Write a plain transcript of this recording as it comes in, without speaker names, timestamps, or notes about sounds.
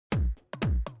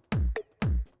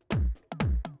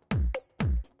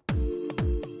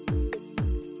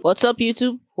What's up,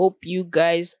 YouTube? Hope you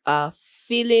guys are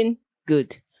feeling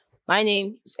good. My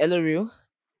name is Elorio,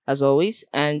 as always,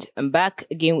 and I'm back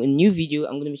again with a new video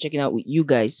I'm going to be checking out with you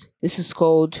guys. This is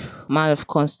called Man of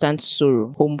Constant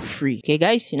Sorrow, Home Free. Okay,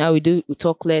 guys, you know how we do. We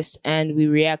talk less and we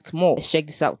react more. Let's check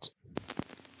this out.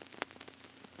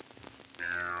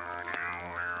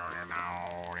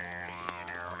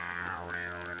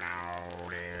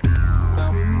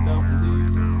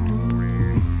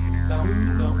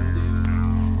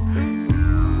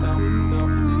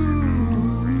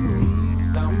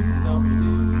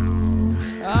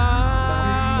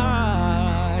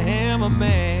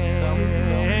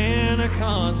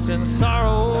 Constant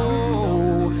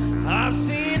sorrow, I've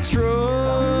seen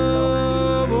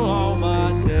trouble all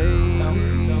my days.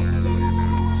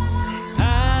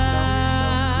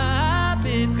 I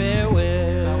bid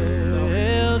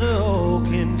farewell to old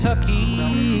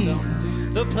Kentucky,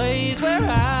 the place where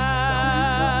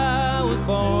I was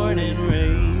born and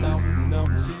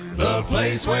raised. The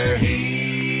place where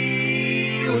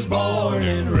he was born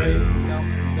and raised.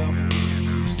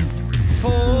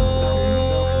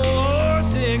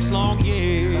 6 long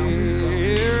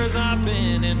years I've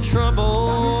been in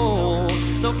trouble.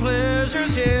 No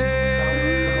pleasures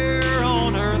here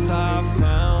on earth I've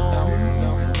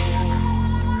found.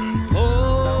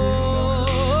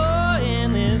 Oh,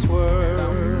 in this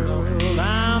world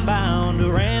I'm bound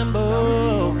to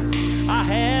ramble. I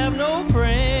have no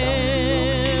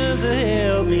friends to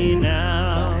help me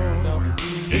now.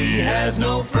 He has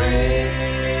no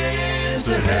friends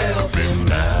to help him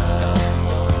now.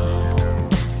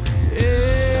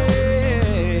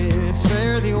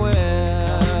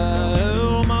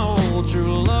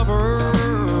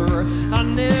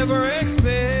 Never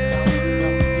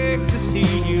expect to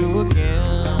see you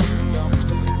again,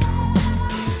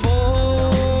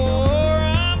 for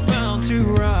I'm bound to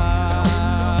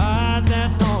ride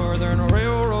that northern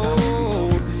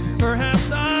railroad.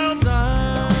 Perhaps I'll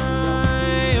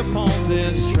die upon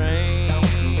this train.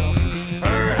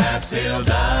 Perhaps he'll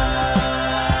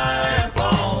die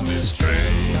upon this train.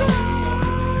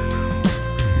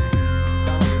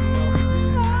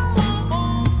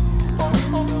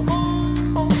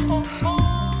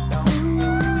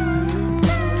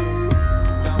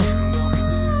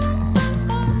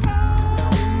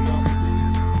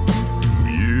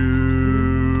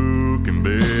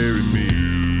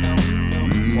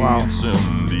 Wow.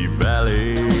 Some deep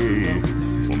valley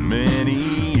for many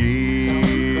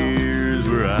years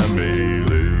where I may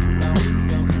lay.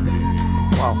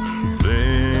 Wow.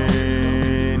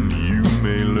 Then you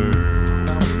may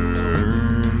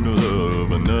learn to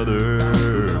love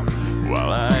another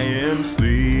while I am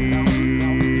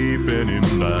sleeping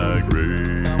in my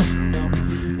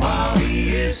grave. While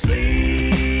he is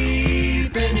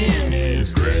sleeping in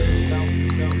his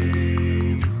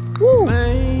grave. Woo.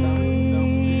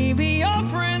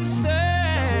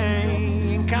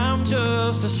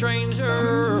 Just a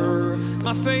stranger,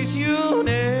 my face you'll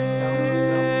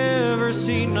never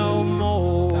see no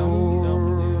more.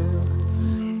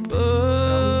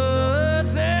 But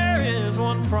there is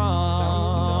one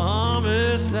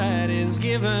promise that is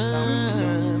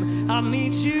given. I'll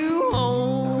meet you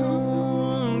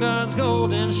on God's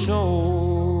golden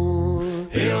shore.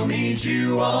 He'll meet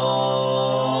you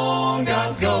on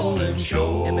God's golden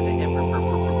shore.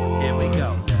 Here we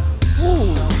go.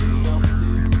 Woo.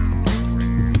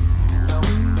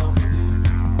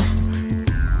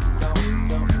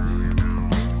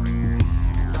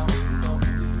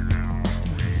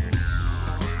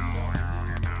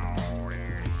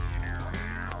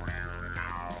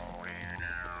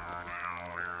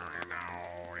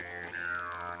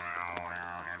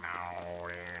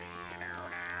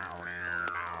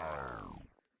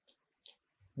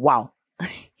 Wow.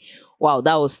 Wow,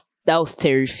 that was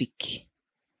terrific.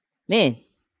 Man.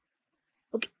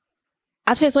 Okay.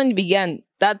 At first when it began,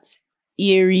 that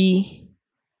eerie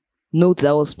note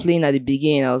that was playing at the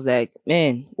beginning, I was like,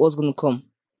 man, what's gonna come?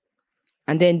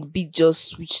 And then the beat just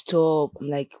switched up. I'm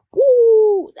like,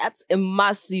 woo, that's a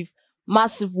massive,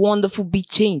 wonderful beat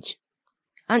change.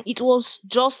 And it was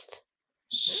just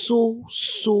so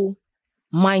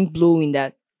mind-blowing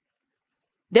that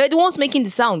they were the ones making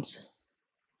the sounds.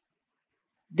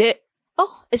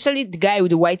 Especially the guy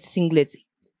with the white singlet.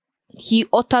 He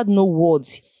uttered no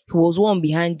words. He was one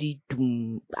behind the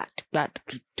doom, that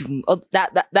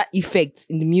effect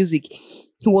in the music.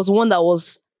 He was one that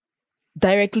was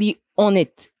directly on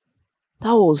it.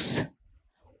 That was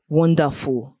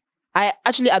wonderful. I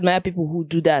actually admire people who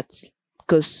do that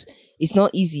because it's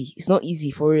not easy. It's not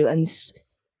easy for real, and it's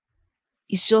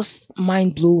just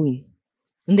mind blowing.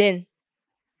 And then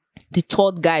the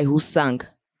third guy who sang,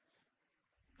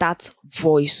 that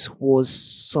voice was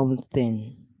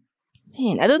something.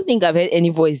 Man, I don't think I've heard any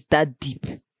voice that deep.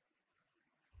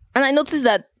 And I noticed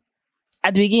that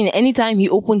at the beginning, anytime he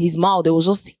opened his mouth, there was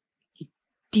just a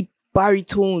deep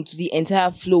baritone to the entire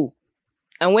flow.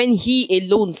 And when he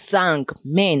alone sang,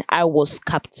 man, I was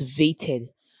captivated.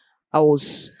 I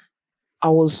was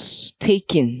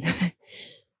taken.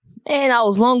 Man, I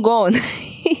was long gone.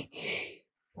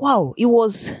 Wow, it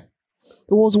was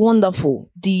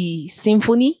wonderful. The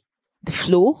symphony, the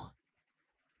flow,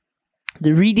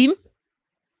 the rhythm,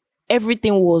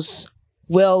 everything was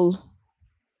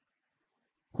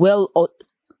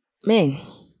man,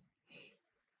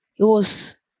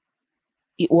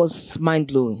 it was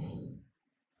mind-blowing.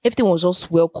 Everything was just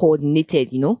well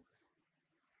coordinated, you know.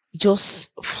 It just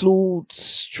flowed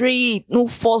straight, no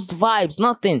forced vibes,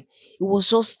 nothing. It was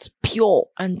just pure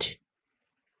and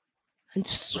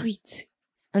sweet.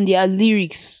 And their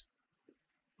lyrics,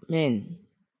 man.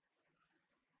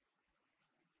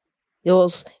 There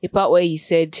was a part where he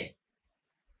said,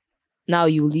 "Now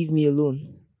you leave me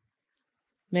alone."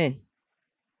 Man,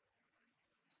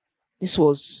 this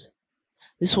was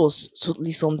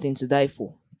totally something to die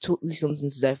for. Totally something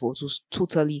to die for. It was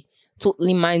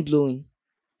totally mind-blowing.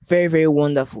 Very, very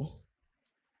wonderful.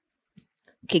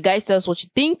 Okay, guys, tell us what you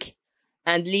think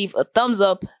and leave a thumbs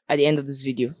up at the end of this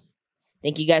video.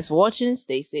 Thank you guys for watching.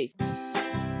 Stay safe.